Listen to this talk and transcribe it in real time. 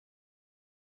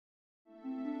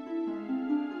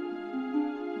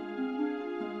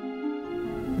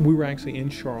We were actually in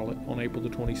Charlotte on April the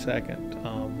 22nd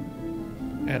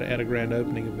at a grand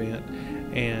opening event,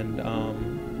 and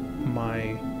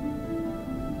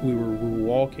we were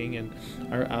walking, and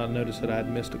I noticed that I had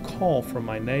missed a call from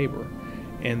my neighbor,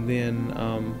 and then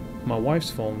my wife's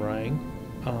phone rang,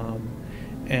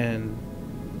 and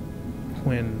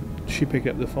when she picked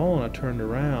up the phone, I turned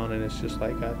around, and it's just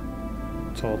like I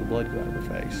saw the blood go out of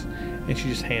her face, and she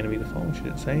just handed me the phone. She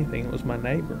didn't say anything. It was my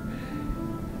neighbor,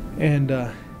 and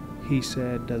he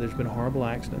said, there's been a horrible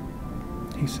accident.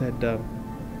 He said,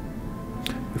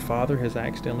 your father has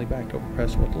accidentally backed over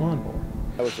Preston with the lawnmower.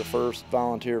 I was the first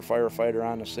volunteer firefighter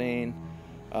on the scene.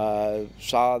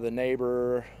 Saw the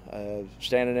neighbor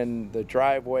standing in the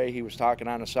driveway. He was talking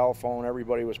on a cell phone.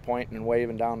 Everybody was pointing and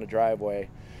waving down the driveway.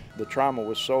 The trauma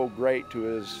was so great to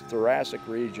his thoracic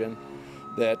region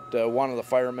that one of the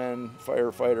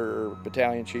firefighter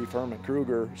battalion chief Herman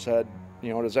Kruger said,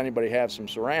 does anybody have some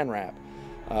saran wrap?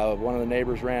 One of the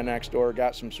neighbors ran next door,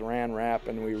 got some saran wrap,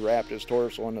 and we wrapped his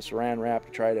torso in the saran wrap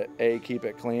to try to keep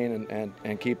it clean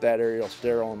and keep that area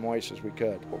sterile and moist as we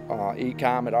could.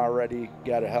 ECOM had already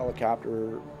got a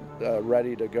helicopter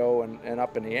ready to go and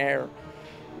up in the air.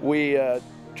 We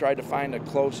tried to find the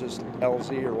closest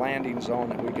LZ or landing zone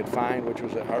that we could find, which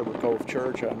was at Harbor Cove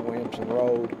Church on Williamson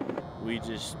Road. We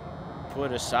just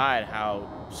put aside how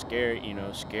scary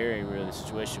really the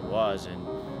situation was,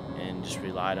 and just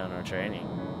relied on our training.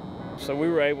 So we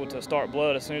were able to start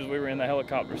blood as soon as we were in the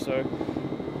helicopter. So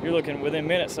you're looking within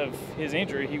minutes of his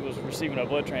injury, he was receiving a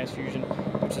blood transfusion,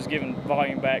 which is giving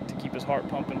volume back to keep his heart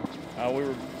pumping.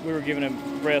 We were giving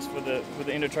him breast with the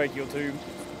endotracheal tube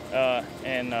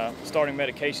and starting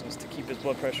medications to keep his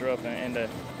blood pressure up and to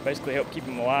basically help keep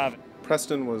him alive.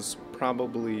 Preston was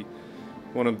probably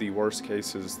one of the worst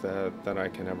cases that I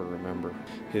can ever remember.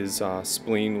 His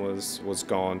spleen was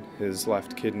gone. His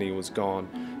left kidney was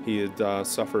gone. He had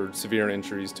suffered severe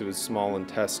injuries to his small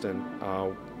intestine.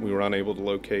 We were unable to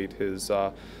locate his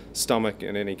stomach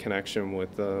in any connection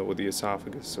with the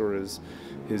esophagus or his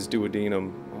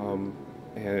duodenum.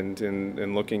 And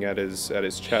in looking at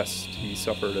his chest, he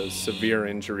suffered a severe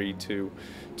injury to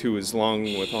his lung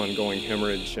with ongoing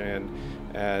hemorrhage. And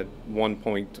at one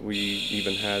point, we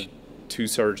even had 2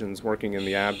 surgeons working in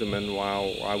the abdomen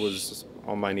while I was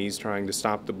on my knees trying to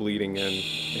stop the bleeding in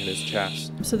his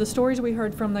chest. So the stories we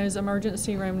heard from those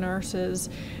emergency room nurses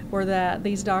were that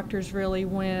these doctors really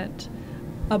went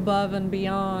above and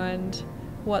beyond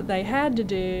what they had to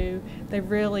do. They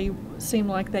really seemed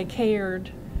like they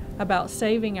cared about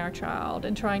saving our child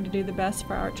and trying to do the best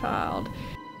for our child.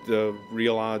 The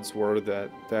real odds were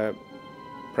that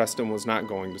Preston was not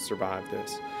going to survive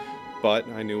this. But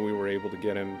I knew we were able to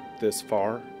get him this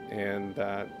far, and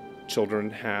that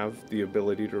children have the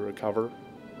ability to recover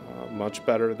much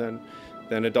better than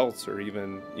adults or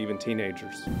even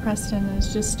teenagers. Preston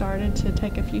has just started to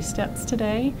take a few steps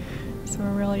today, so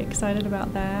we're really excited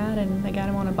about that, and they got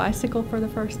him on a bicycle for the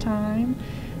first time.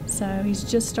 So he's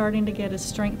just starting to get his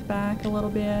strength back a little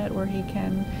bit where he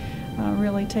can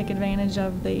really take advantage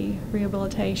of the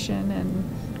rehabilitation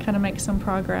and kind of make some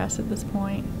progress at this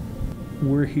point.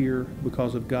 We're here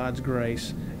because of God's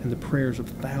grace and the prayers of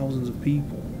thousands of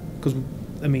people. Because,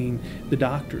 the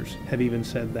doctors have even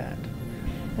said that.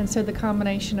 And so the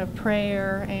combination of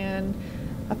prayer and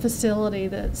a facility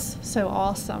that's so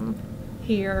awesome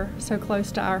here, so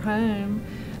close to our home,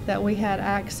 that we had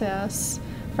access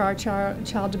for our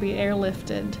child to be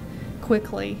airlifted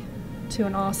quickly to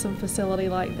an awesome facility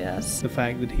like this. The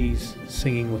fact that he's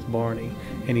singing with Barney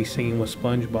and he's singing with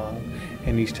SpongeBob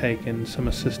and he's taking some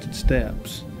assisted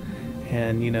steps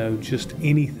and, just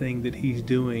anything that he's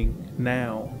doing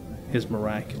now is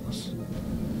miraculous.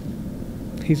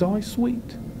 He's always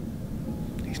sweet.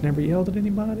 He's never yelled at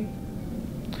anybody.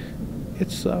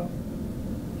 It's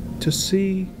to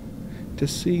see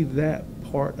that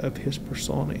part of his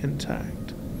persona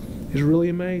intact is really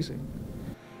amazing.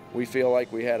 We feel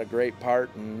like we had a great part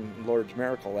in Lord's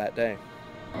miracle that day.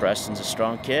 Preston's a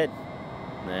strong kid,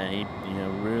 and he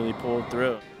really pulled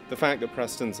through. The fact that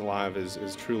Preston's alive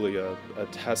is truly a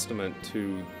testament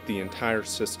to the entire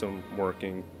system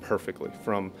working perfectly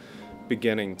from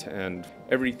beginning to end.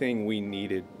 Everything we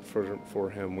needed for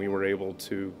him, we were able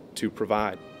to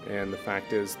provide. And the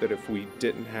fact is that if we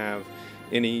didn't have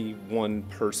any one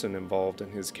person involved in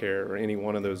his care or any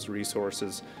one of those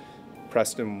resources,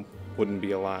 Preston wouldn't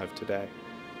be alive today.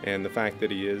 And the fact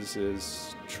that he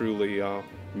is truly a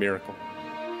miracle.